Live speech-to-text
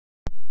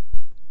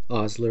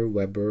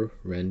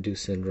Osler-Weber-Rendu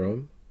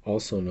syndrome,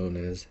 also known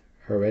as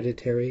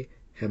Hereditary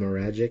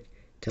Hemorrhagic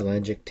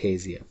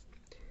Telangiectasia.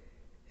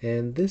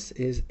 And this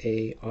is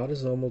a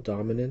autosomal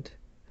dominant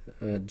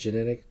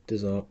genetic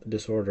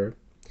disorder,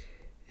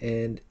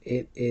 and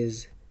it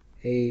is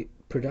a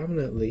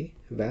predominantly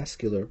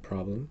vascular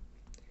problem,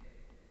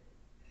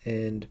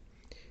 and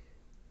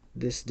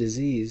this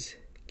disease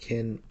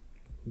can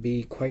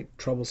be quite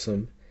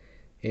troublesome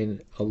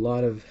in a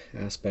lot of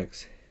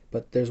aspects.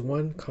 But there's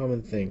one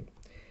common thing,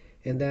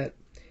 in that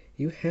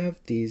you have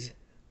these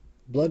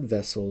blood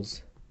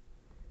vessels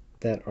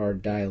that are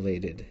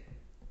dilated,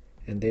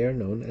 and they are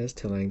known as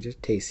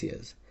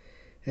telangiectasias.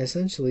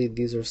 Essentially,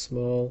 these are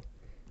small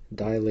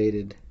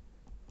dilated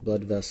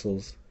blood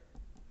vessels,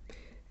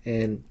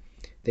 and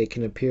they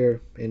can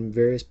appear in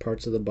various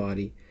parts of the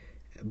body,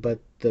 but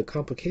the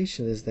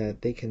complication is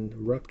that they can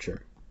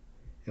rupture,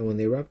 and when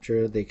they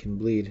rupture, they can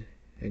bleed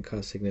and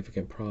cause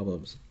significant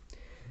problems.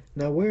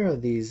 Now, where are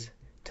these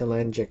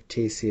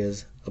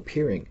telangiectasias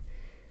appearing?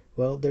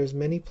 Well, there's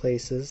many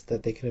places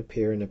that they can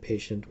appear in a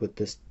patient with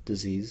this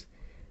disease.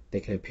 They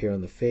can appear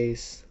on the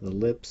face, the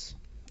lips,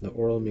 the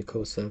oral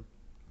mucosa,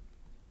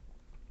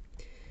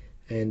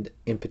 and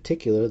in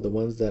particular, the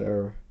ones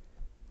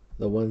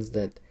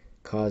that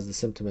cause the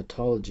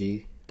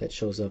symptomatology that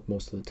shows up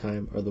most of the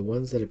time are the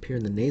ones that appear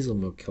in the nasal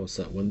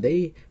mucosa. When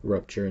they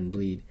rupture and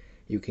bleed,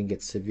 you can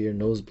get severe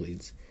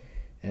nosebleeds.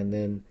 And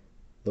then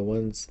the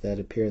ones that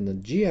appear in the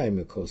GI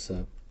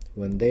mucosa,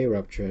 when they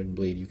rupture and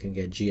bleed, you can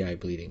get GI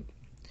bleeding.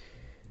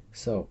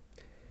 So,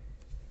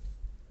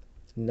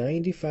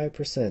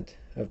 95%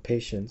 of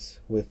patients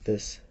with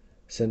this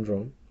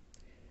syndrome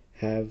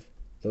have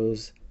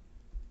those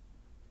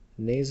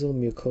nasal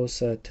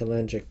mucosa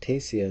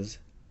telangiectasias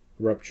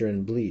rupture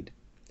and bleed.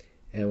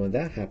 And when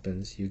that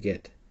happens, you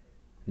get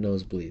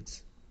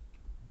nosebleeds.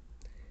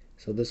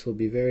 So this will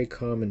be very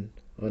common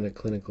on a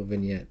clinical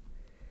vignette.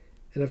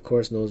 And of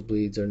course,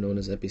 nosebleeds are known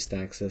as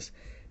epistaxis.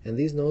 And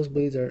these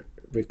nosebleeds are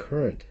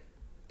recurrent.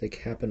 They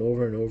happen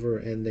over and over,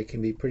 and they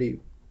can be pretty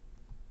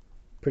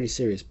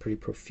serious, pretty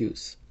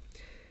profuse.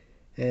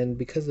 And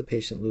because the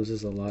patient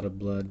loses a lot of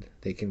blood,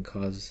 they can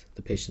cause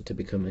the patient to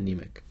become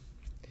anemic.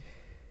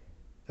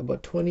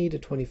 About 20 to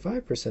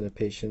 25% of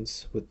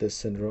patients with this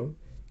syndrome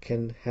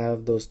can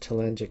have those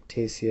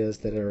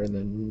telangiectasias that are in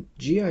the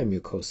GI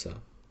mucosa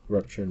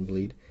rupture and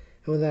bleed.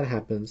 And when that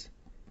happens,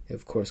 it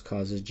of course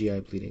causes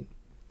GI bleeding,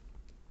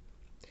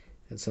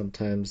 and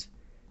sometimes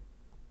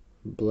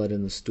blood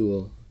in the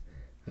stool,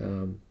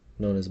 known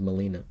as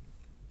melena.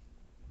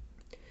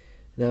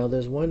 Now,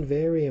 there's one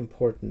very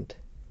important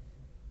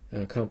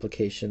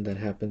complication that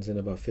happens in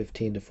about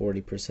 15 to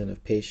 40%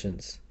 of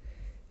patients,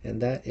 and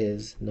that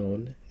is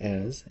known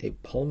as a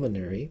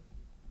pulmonary,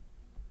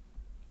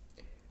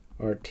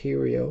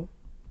 arterial,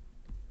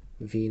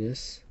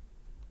 venous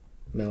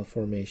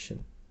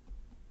malformation.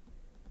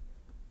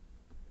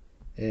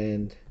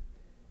 And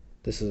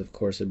this is, of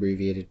course,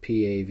 abbreviated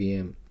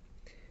PAVM.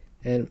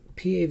 And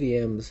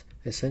PAVMs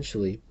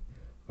essentially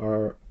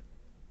are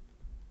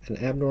an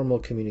abnormal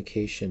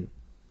communication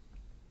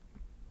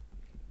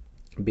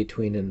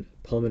between a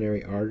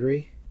pulmonary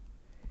artery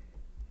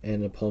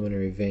and a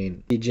pulmonary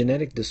vein. The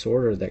genetic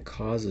disorder that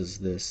causes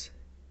this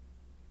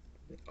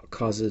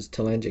causes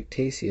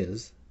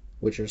telangiectasias,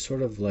 which are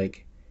sort of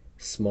like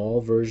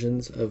small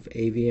versions of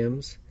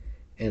AVMs,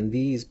 and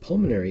these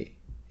pulmonary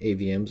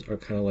AVMs are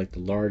kind of like the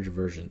large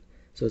version.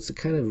 So it's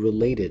kind of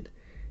related,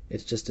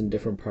 it's just in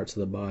different parts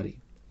of the body.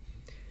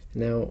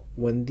 Now,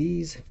 when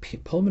these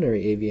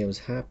pulmonary AVMs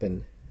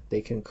happen,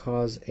 they can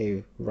cause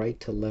a right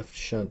to left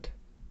shunt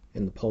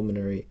in the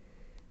pulmonary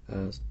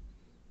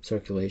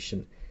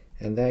circulation,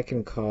 and that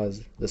can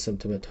cause the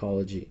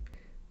symptomatology: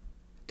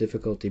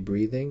 difficulty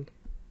breathing,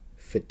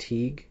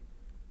 fatigue,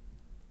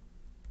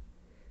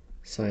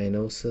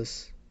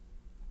 cyanosis,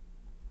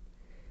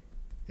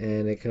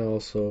 and it can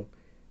also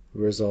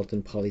result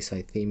in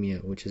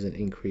polycythemia, which is an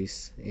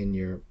increase in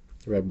your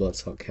red blood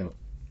cell count.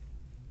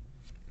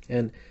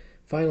 And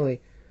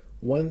finally,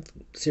 one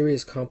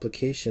serious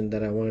complication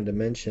that I wanted to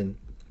mention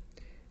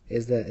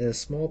is that in a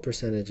small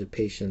percentage of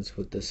patients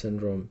with this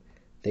syndrome,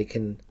 they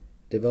can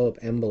develop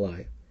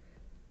emboli,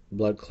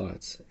 blood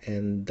clots,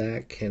 and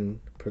that can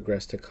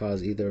progress to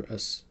cause either a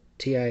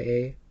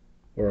TIA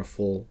or a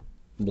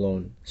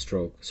full-blown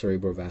stroke,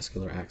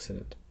 cerebrovascular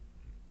accident.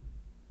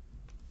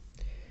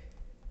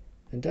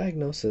 And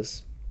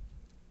diagnosis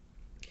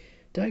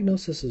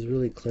is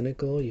really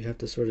clinical. You have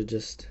to sort of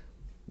just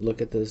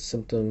look at the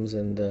symptoms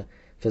and the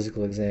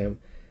physical exam.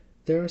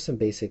 There are some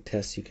basic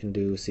tests you can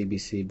do,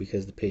 CBC,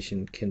 because the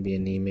patient can be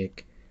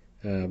anemic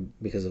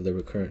because of the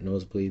recurrent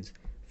nosebleeds,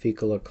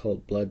 fecal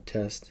occult blood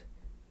test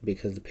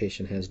because the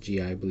patient has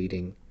GI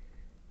bleeding,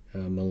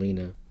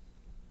 melena.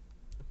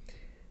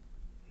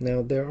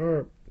 Now, there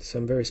are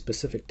some very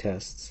specific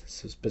tests,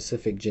 some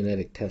specific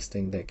genetic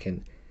testing that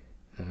can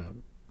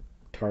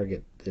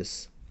target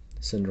this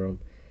syndrome,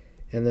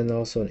 and then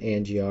also an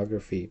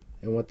angiography.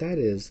 And what that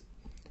is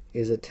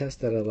a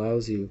test that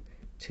allows you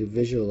to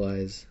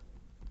visualize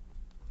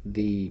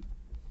the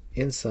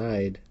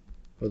inside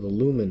or the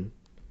lumen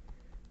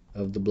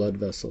of the blood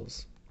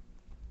vessels.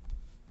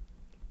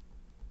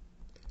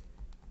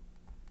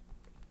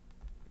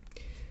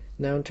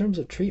 Now, in terms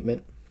of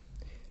treatment,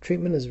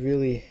 treatment is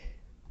really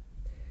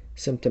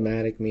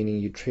symptomatic, meaning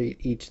you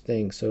treat each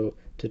thing. So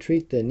to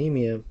treat the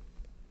anemia,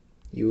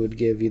 you would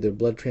give either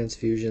blood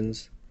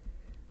transfusions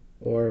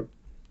or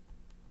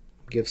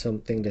give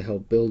something to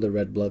help build the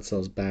red blood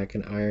cells back,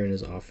 and iron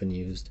is often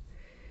used.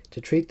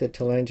 To treat the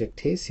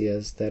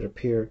telangiectasias that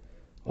appear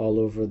all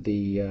over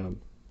the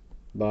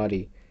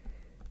body,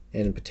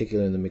 and in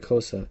particular in the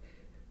mucosa,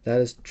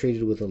 that is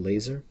treated with a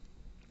laser.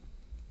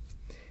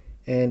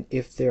 And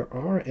if there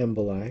are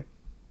emboli,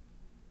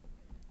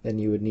 then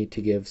you would need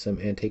to give some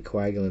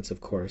anticoagulants,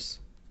 of course.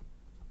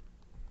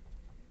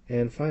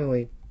 And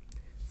finally,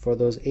 for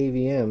those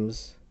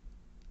AVMs,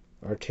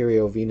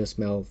 arteriovenous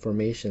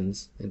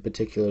malformations, in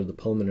particular the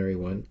pulmonary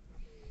one,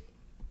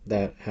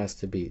 that has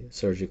to be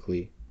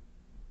surgically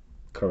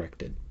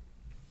corrected.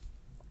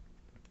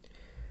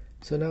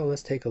 So now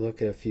let's take a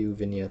look at a few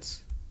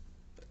vignettes.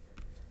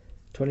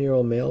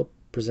 20-year-old male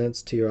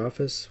presents to your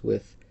office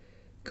with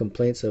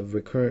complaints of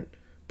recurrent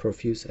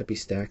profuse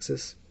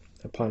epistaxis.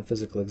 Upon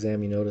physical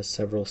exam, you notice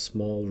several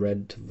small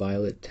red to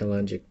violet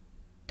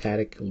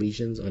telangiectatic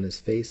lesions on his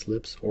face,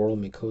 lips, oral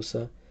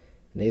mucosa,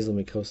 nasal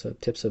mucosa,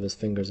 tips of his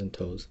fingers and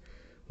toes.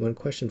 When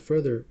questioned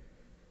further,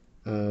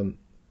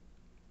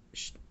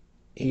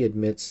 he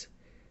admits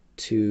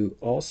to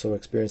also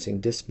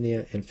experiencing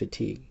dyspnea and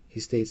fatigue. He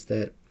states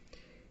that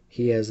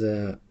he has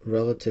a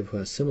relative who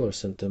has similar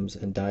symptoms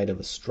and died of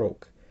a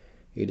stroke.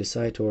 You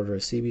decide to order a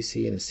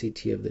CBC and a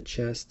CT of the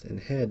chest and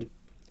head,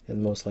 and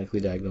the most likely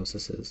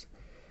diagnosis is,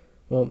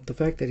 well, the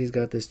fact that he's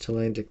got this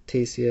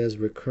telangiectasias,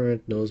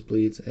 recurrent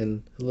nosebleeds,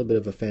 and a little bit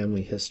of a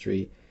family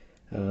history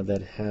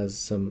that has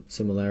some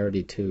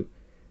similarity to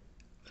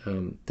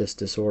this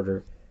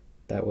disorder,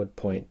 that would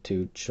point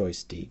to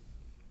choice D.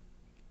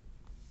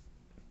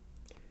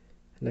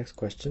 Next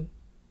question.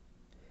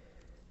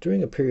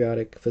 During a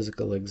periodic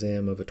physical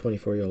exam of a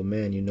 24-year-old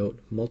man, you note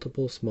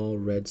multiple small,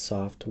 red,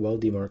 soft,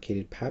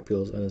 well-demarcated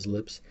papules on his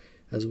lips,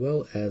 as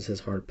well as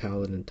his hard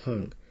palate and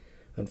tongue.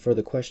 On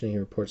further questioning, he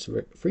reports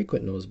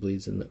frequent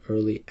nosebleeds in the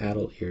early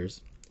adult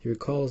years. He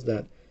recalls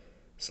that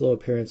slow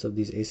appearance of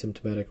these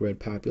asymptomatic red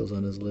papules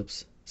on his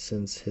lips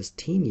since his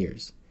teen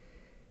years.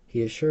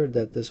 He assured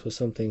that this was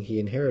something he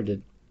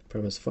inherited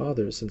from his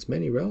father, since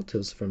many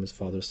relatives from his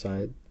father's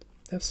side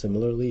have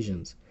similar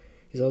lesions.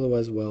 He's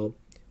otherwise well,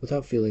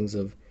 without feelings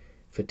of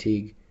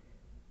fatigue,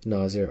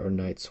 nausea, or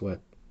night sweat.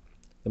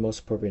 The most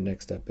appropriate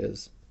next step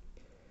is,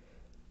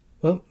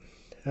 well,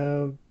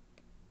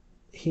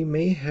 he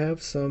may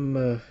have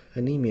some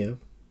anemia,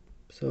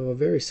 so a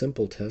very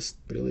simple test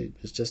really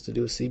is just to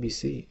do a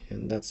CBC,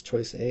 and that's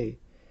choice A.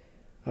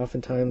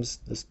 Oftentimes,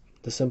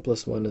 the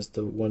simplest one is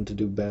the one to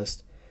do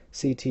best.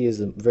 CT is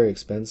very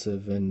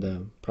expensive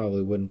and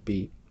probably wouldn't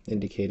be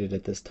indicated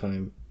at this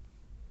time.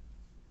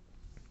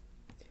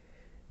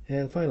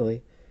 And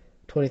finally,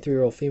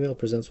 23-year-old female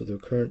presents with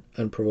recurrent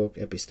unprovoked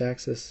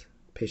epistaxis.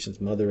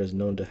 Patient's mother is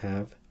known to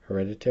have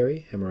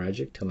hereditary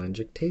hemorrhagic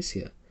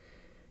telangiectasia.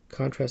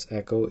 Contrast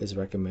echo is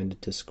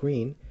recommended to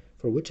screen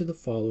for which of the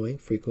following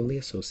frequently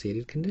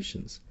associated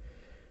conditions.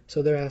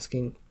 So they're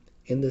asking,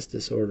 in this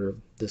disorder,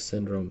 this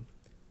syndrome,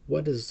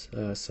 what is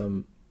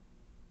some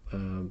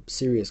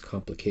serious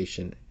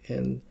complication?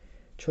 And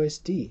choice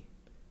D,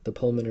 the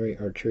pulmonary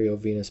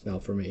arteriovenous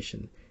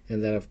malformation,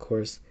 and that of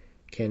course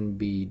can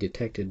be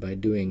detected by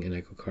doing an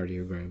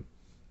echocardiogram.